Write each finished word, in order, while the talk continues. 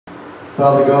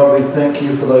Father God, we thank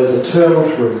you for those eternal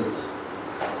truths.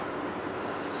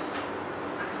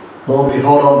 Lord, we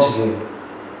hold on to you.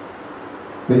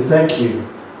 We thank you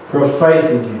for a faith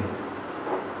in you,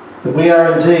 that we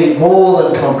are indeed more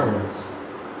than conquerors.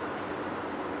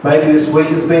 Maybe this week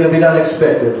has been a bit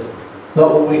unexpected.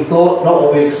 Not what we thought, not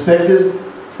what we expected.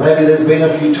 Maybe there's been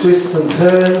a few twists and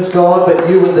turns, God, but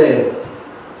you were there.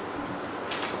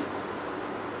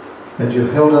 And you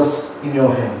held us in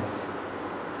your hands.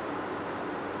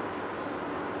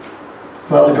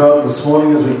 Father God, this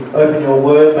morning as we open your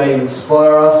word, may you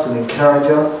inspire us and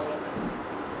encourage us.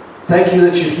 Thank you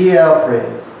that you hear our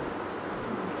prayers.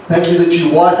 Thank you that you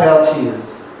wipe our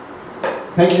tears.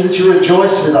 Thank you that you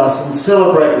rejoice with us and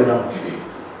celebrate with us.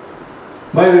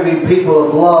 May we be people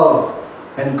of love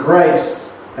and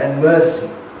grace and mercy.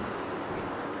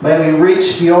 May we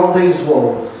reach beyond these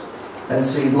walls and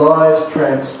see lives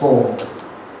transformed.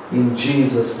 In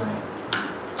Jesus' name.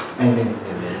 Amen.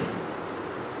 Amen.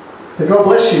 So God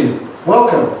bless you.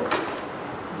 Welcome.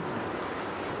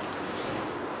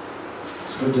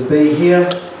 It's good to be here,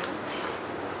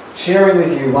 sharing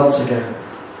with you once again.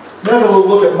 We have a little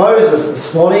look at Moses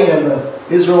this morning and the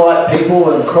Israelite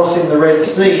people and crossing the Red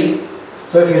Sea.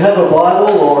 So if you have a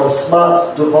Bible or a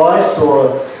smart device or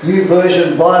a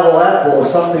YouVersion Bible app or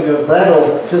something of that,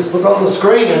 or just look on the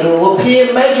screen and it will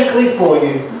appear magically for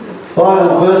you.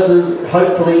 Bible verses,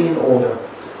 hopefully in order.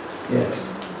 Yes.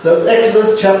 So it's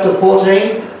Exodus chapter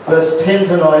 14, verse 10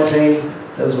 to 19,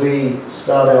 as we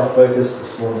start our focus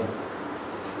this morning.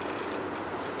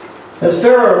 As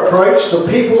Pharaoh approached, the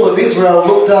people of Israel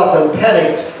looked up and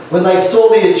panicked when they saw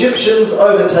the Egyptians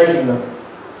overtaking them.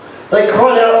 They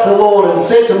cried out to the Lord and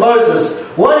said to Moses,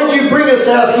 "Why did you bring us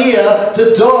out here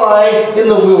to die in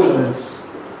the wilderness?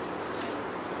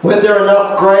 Weren't there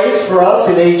enough graves for us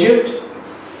in Egypt?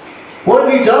 What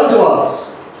have you done to us?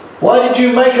 Why did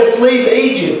you make us leave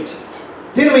Egypt?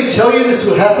 Didn't we tell you this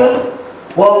would happen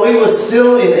while we were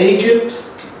still in Egypt?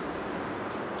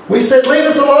 We said, 'Leave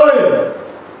us alone.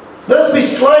 Let us be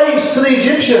slaves to the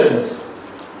Egyptians.'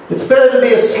 It's better to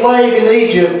be a slave in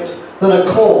Egypt than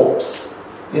a corpse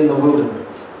in the wilderness."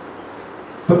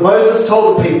 But Moses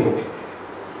told the people,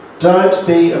 "Don't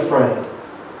be afraid.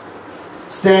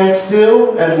 Stand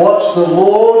still and watch the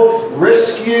Lord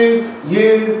rescue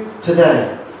you today.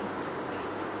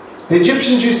 The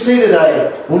Egyptians you see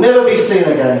today will never be seen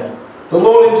again. The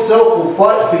Lord himself will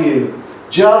fight for you.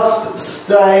 Just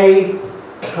stay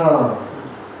calm."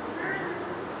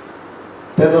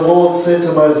 Then the Lord said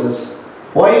to Moses,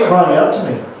 "Why are you crying out to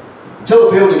me? Tell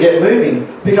the people to get moving.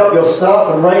 Pick up your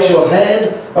staff and raise your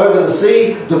hand over the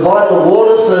sea. Divide the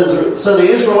water so the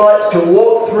Israelites can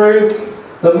walk through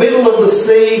the middle of the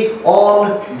sea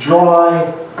on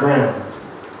dry ground.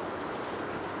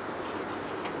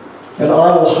 And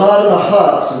I will harden the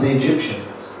hearts of the Egyptians,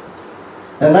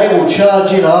 and they will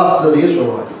charge in after the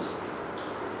Israelites.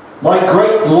 My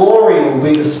great glory will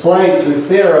be displayed through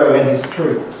Pharaoh and his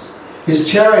troops, his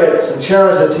chariots and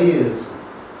charioteers.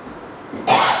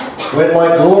 When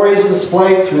my glory is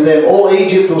displayed through them, all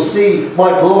Egypt will see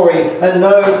my glory and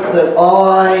know that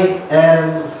I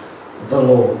am the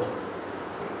Lord."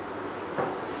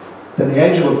 Then the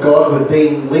angel of God who had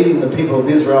been leading the people of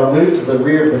Israel moved to the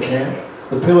rear of the camp.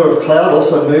 The pillar of cloud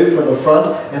also moved from the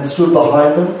front and stood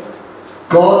behind them.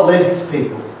 God led his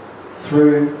people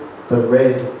through the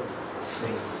Red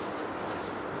Sea.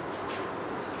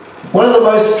 One of the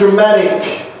most dramatic,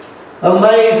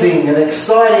 amazing and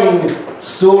exciting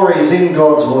stories in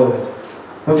God's Word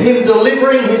of him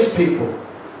delivering his people.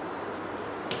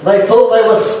 They thought they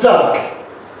were stuck,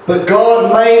 but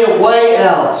God made a way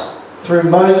out through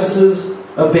Moses'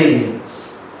 obedience.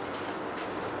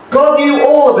 God knew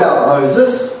all about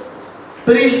Moses,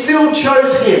 but he still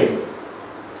chose him.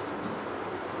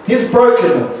 His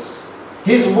brokenness,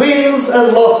 his wins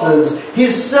and losses,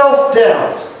 his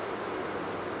self-doubt.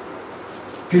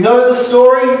 If you know the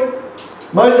story,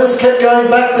 Moses kept going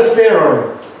back to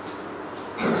Pharaoh.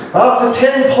 After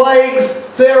 10 plagues,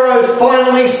 Pharaoh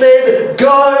finally said,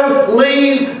 "Go,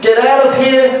 leave, get out of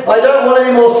here. I don't want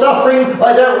any more suffering.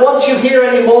 I don't want you here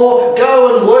anymore.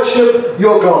 Go and worship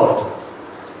your God."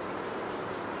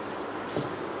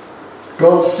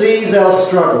 God sees our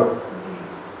struggle.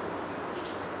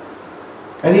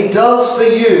 And he does for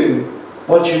you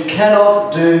what you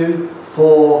cannot do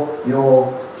for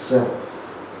yourself.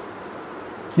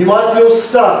 You might feel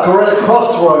stuck or at a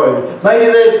crossroad. Maybe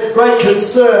there's great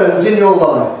concerns in your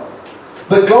life.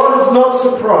 But God is not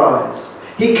surprised.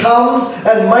 He comes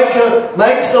and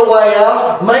makes a way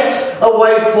out, makes a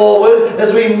way forward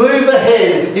as we move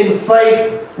ahead in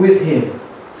faith with him.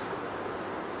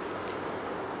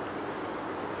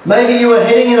 Maybe you were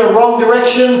heading in a wrong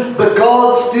direction, but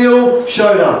God still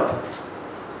showed up.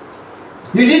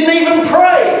 You didn't even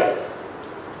pray.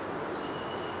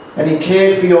 And He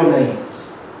cared for your needs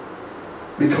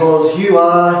because you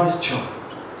are His child.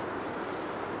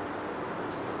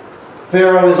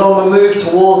 Pharaoh is on the move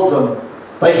towards them.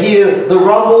 They hear the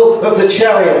rumble of the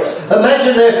chariots.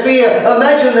 Imagine their fear.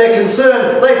 Imagine their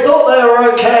concern. They thought they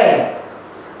were okay.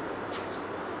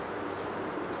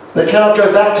 They cannot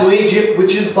go back to Egypt,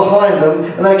 which is behind them,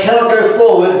 and they cannot go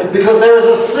forward because there is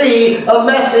a sea, a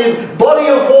massive body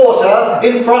of water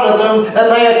in front of them, and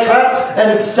they are trapped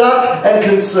and stuck and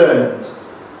concerned.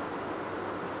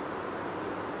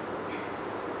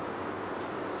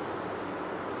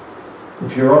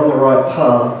 If you're on the right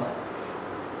path,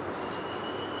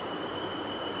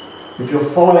 if you're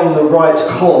following the right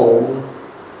call,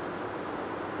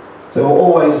 there will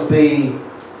always be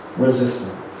resistance.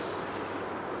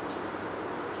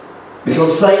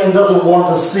 Because Satan doesn't want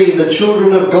to see the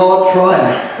children of God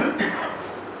triumph.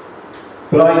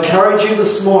 But I encourage you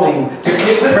this morning to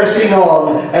keep pressing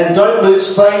on, and don't lose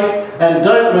faith, and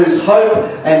don't lose hope,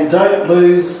 and don't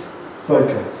lose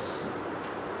focus.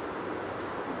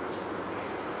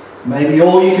 Maybe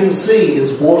all you can see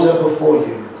is water before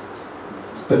you,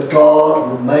 but God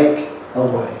will make a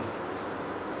way.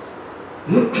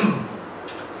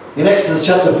 In Exodus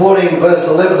chapter 14, verse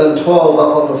 11 and 12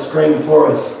 up on the screen for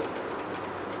us.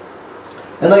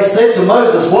 And they said to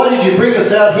Moses, "Why did you bring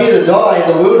us out here to die in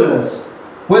the wilderness?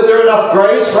 Were there enough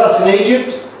graves for us in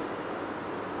Egypt?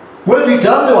 What have you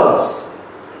done to us?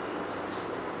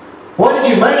 Why did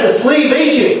you make us leave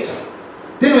Egypt?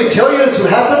 Didn't we tell you this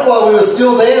would happen while we were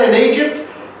still there in Egypt?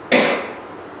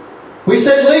 We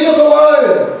said, leave us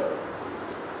alone.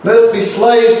 Let us be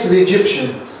slaves to the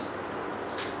Egyptians.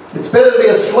 It's better to be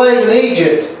a slave in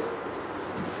Egypt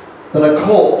than a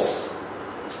corpse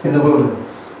in the wilderness."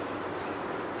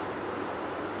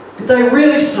 Did they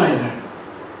really say that?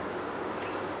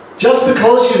 Just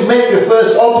because you've met your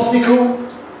first obstacle?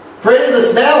 Friends,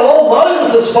 it's now all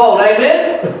Moses' fault,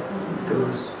 amen?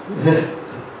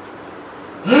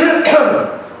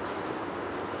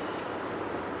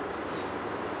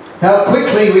 How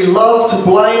quickly we love to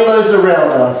blame those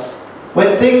around us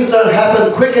when things don't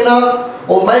happen quick enough,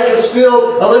 or make us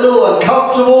feel a little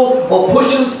uncomfortable, or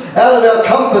push us out of our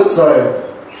comfort zone.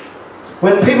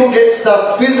 When people get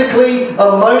stuck physically,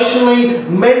 emotionally,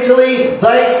 mentally,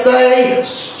 they say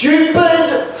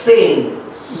stupid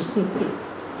things.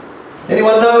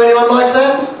 Anyone know anyone like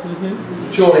that?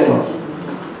 Surely not.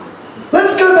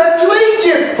 Let's go back to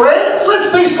Egypt, friends.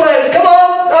 Let's be slaves. Come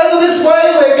on, over this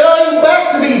way. We're going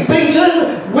back to be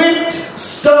beaten, whipped,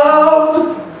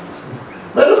 starved.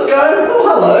 Let us go. Oh,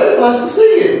 hello. Nice to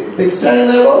see you. Been standing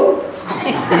there long?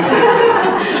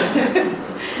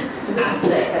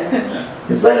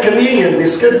 Is that communion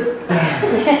biscuit?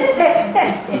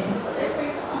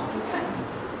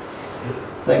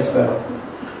 Thanks, Val.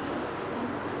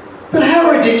 But how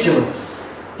ridiculous.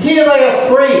 Here they are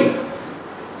free.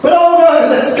 But oh no,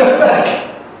 let's go back.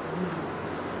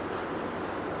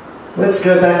 Let's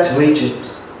go back to Egypt.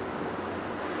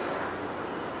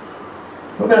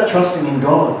 What about trusting in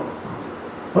God?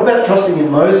 What about trusting in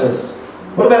Moses?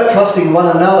 What about trusting one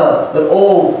another that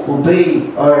all will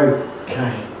be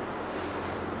okay?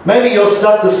 Maybe you're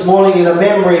stuck this morning in a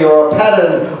memory or a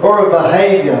pattern or a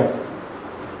behaviour.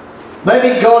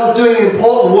 Maybe God is doing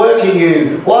important work in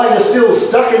you while you're still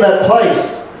stuck in that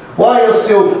place, while you're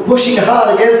still pushing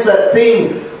hard against that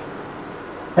thing.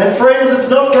 And friends, it's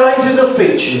not going to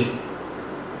defeat you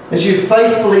as you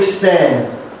faithfully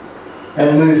stand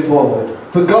and move forward.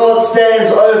 For God stands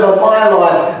over my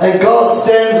life, and God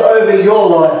stands over your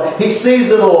life. He sees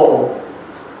it all.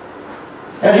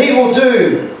 And He will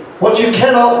do what you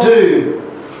cannot do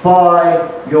by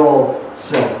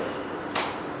yourself.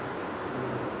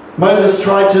 Moses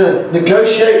tried to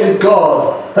negotiate with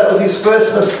God. That was his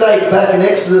first mistake back in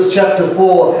Exodus chapter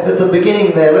 4 at the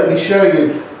beginning there. Let me show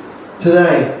you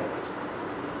today.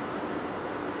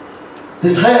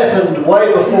 This happened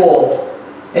way before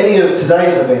any of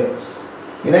today's events.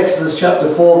 In Exodus chapter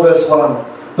 4 verse 1.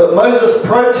 But Moses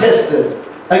protested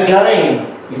again.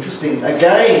 Interesting.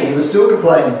 Again. He was still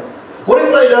complaining. What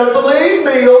if they don't believe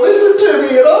me or listen to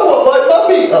me and I want my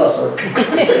mummy? Oh, sorry.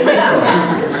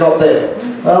 It's not there.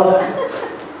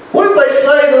 What if they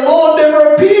say the Lord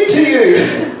never appeared to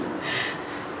you?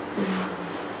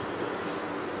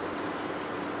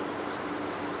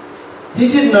 He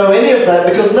didn't know any of that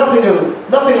because nothing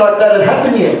like that had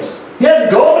happened yet. He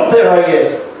hadn't gone to Pharaoh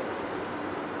yet.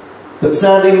 But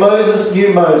sadly, Moses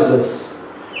knew Moses.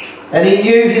 And he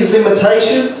knew his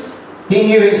limitations. He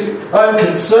knew his own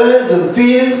concerns and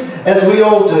fears, as we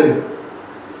all do.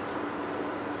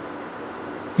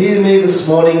 Hear me this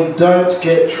morning, don't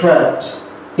get trapped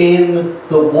in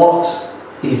the what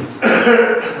if.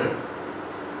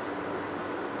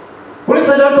 What if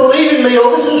they don't believe in me or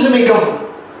listen to me, God?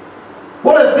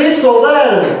 What if this or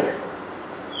that?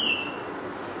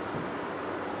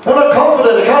 I'm not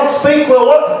confident, I can't speak well.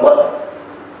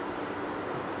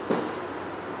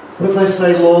 What if they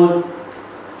say, Lord,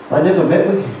 I never met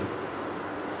with you?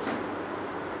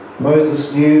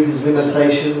 Moses knew his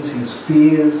limitations, his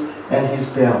fears, and his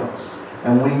doubts.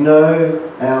 And we know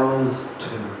ours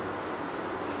too.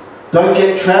 Don't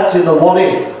get trapped in the what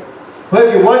if. Where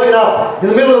have you woken up in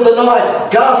the middle of the night,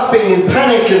 gasping in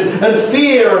panic and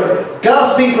fear and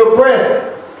gasping for breath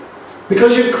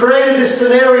because you've created this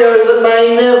scenario that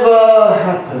may never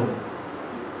happen.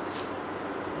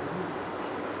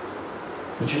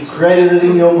 But you've created it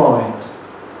in your mind.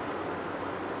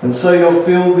 And so you're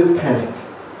filled with panic.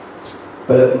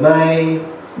 But it may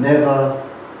never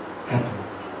happen.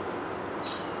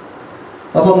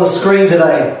 Up on the screen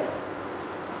today,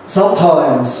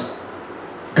 sometimes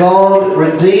God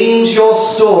redeems your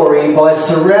story by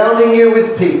surrounding you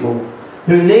with people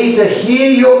who need to hear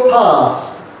your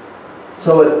past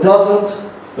so it doesn't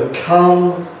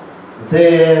become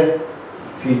their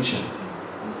future.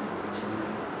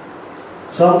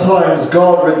 Sometimes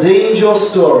God redeems your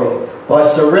story by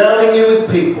surrounding you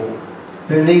with people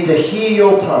who need to hear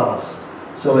your past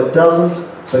so it doesn't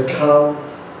become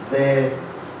their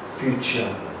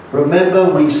future.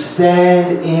 Remember, we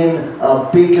stand in a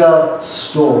bigger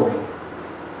story.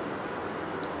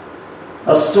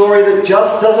 A story that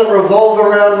just doesn't revolve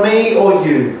around me or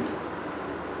you,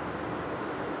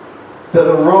 but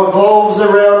it revolves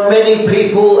around many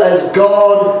people as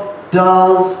God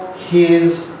does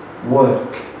His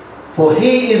work. For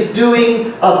He is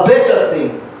doing a better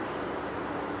thing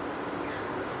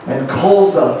and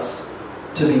calls us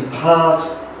to be part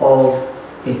of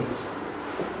it.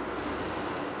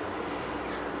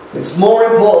 It's more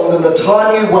important than the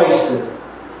time you wasted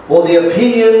or the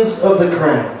opinions of the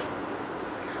crowd.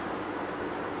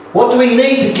 What do we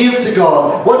need to give to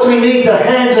God? What do we need to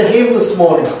hand to Him this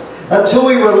morning? Until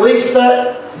we release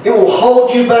that, it will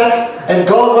hold you back and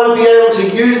God won't be able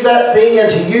to use that thing and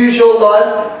to use your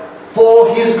life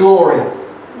for His glory.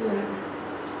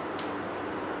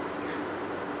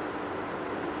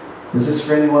 Is this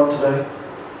for anyone today?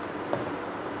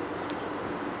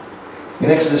 In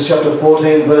Exodus chapter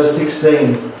 14, verse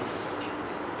 16.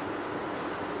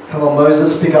 Come on,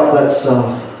 Moses, pick up that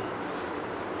staff.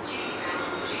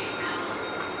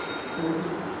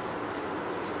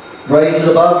 Raise it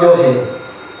above your head.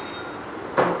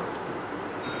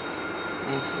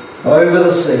 Over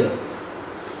the sea.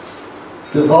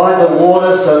 Divide the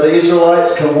water so the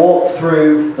Israelites can walk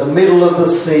through the middle of the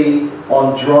sea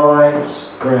on dry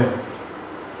ground.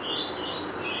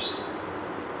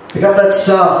 Pick up that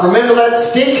staff. Remember that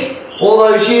stick all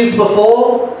those years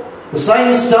before? The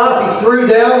same staff he threw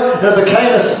down and it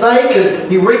became a snake,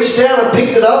 and he reached down and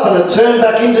picked it up and it turned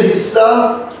back into his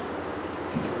staff.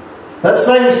 That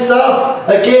same staff,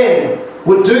 again,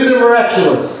 would do the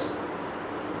miraculous.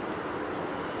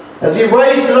 As he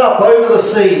raised it up over the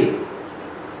sea,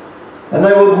 and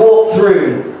they would walk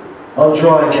through on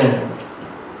dry ground.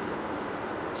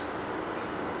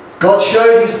 God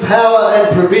showed His power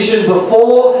and provision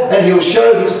before, and He'll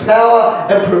show His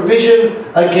power and provision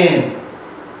again.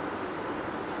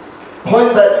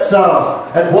 Point that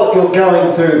staff at what you're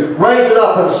going through. Raise it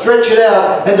up and stretch it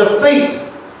out and defeat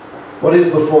what is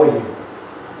before you.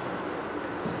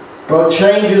 God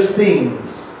changes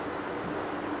things.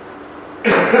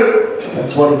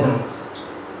 That's what He does.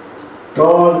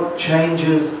 God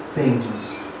changes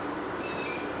things.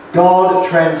 God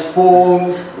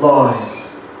transforms lives.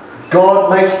 God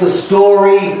makes the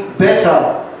story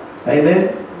better.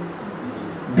 Amen?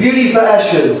 Beauty for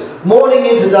ashes, mourning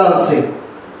into dancing.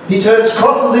 He turns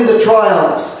crosses into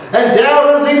triumphs and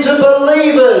doubters into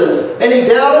believers. Any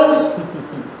doubters?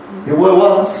 You were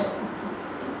once.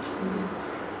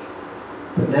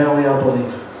 But now we are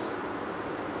believers.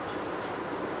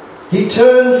 He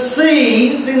turns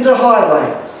seas into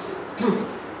highways.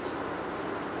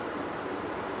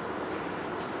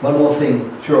 One more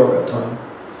thing. Sure, I've got time.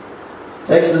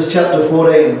 Exodus chapter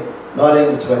 14,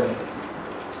 19 to 20.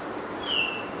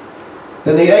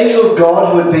 Then the angel of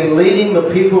God who had been leading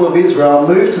the people of Israel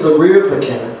moved to the rear of the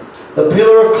camp. The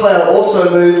pillar of cloud also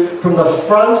moved from the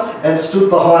front and stood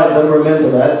behind them. Remember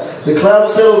that. The cloud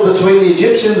settled between the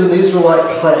Egyptians and the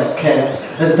Israelite camp.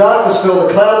 As darkness fell,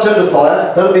 the cloud turned to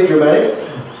fire. That would be dramatic.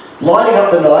 lighting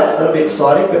up the night. That'll be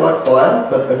exciting, a bit like fire,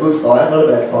 but a good fire, not a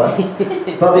bad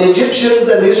fire. But the Egyptians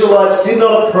and the Israelites did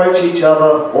not approach each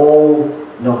other all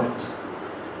night.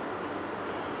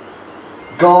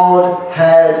 God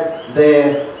had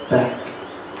their back.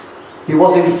 He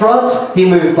was in front, he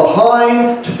moved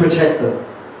behind to protect them.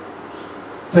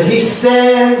 For he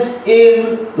stands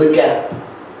in the gap.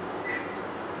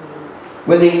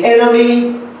 When the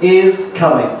enemy is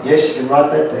coming. Yes, you can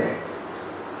write that down.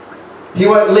 He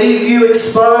won't leave you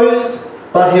exposed,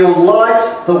 but he'll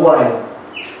light the way.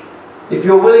 If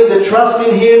you're willing to trust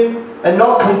in him and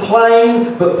not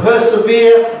complain, but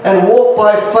persevere and walk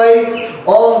by faith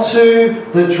onto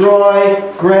the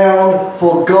dry ground,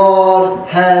 for God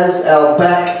has our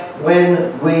back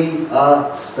when we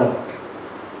are stuck.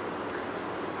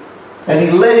 And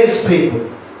he led his people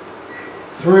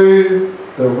through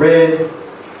the Red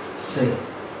Sea.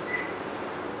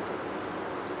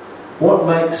 What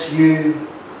makes you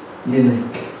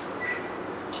unique?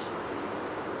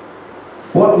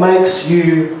 What makes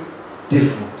you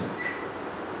different?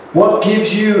 What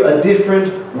gives you a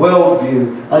different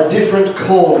worldview, a different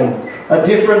calling, a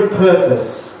different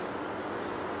purpose?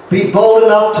 Be bold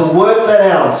enough to work that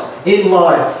out in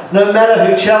life, no matter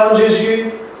who challenges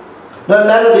you, no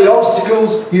matter the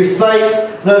obstacles you face,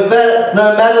 no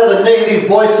matter the negative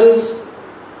voices.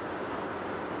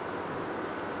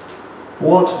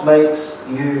 What makes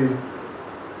you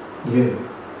you?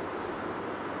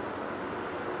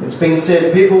 It's been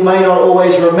said, people may not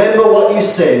always remember what you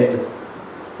said,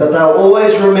 but they'll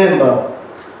always remember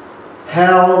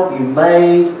how you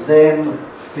made them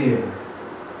feel.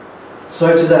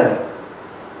 So today,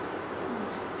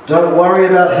 don't worry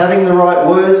about having the right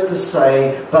words to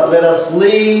say, but let us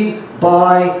lead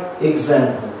by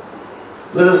example.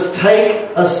 Let us take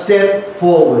a step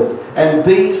forward and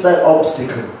beat that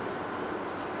obstacle.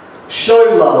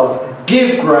 Show love,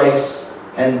 give grace,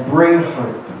 and bring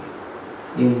hope.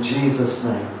 In Jesus'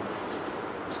 name.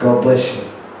 God bless you.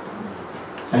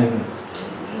 Amen.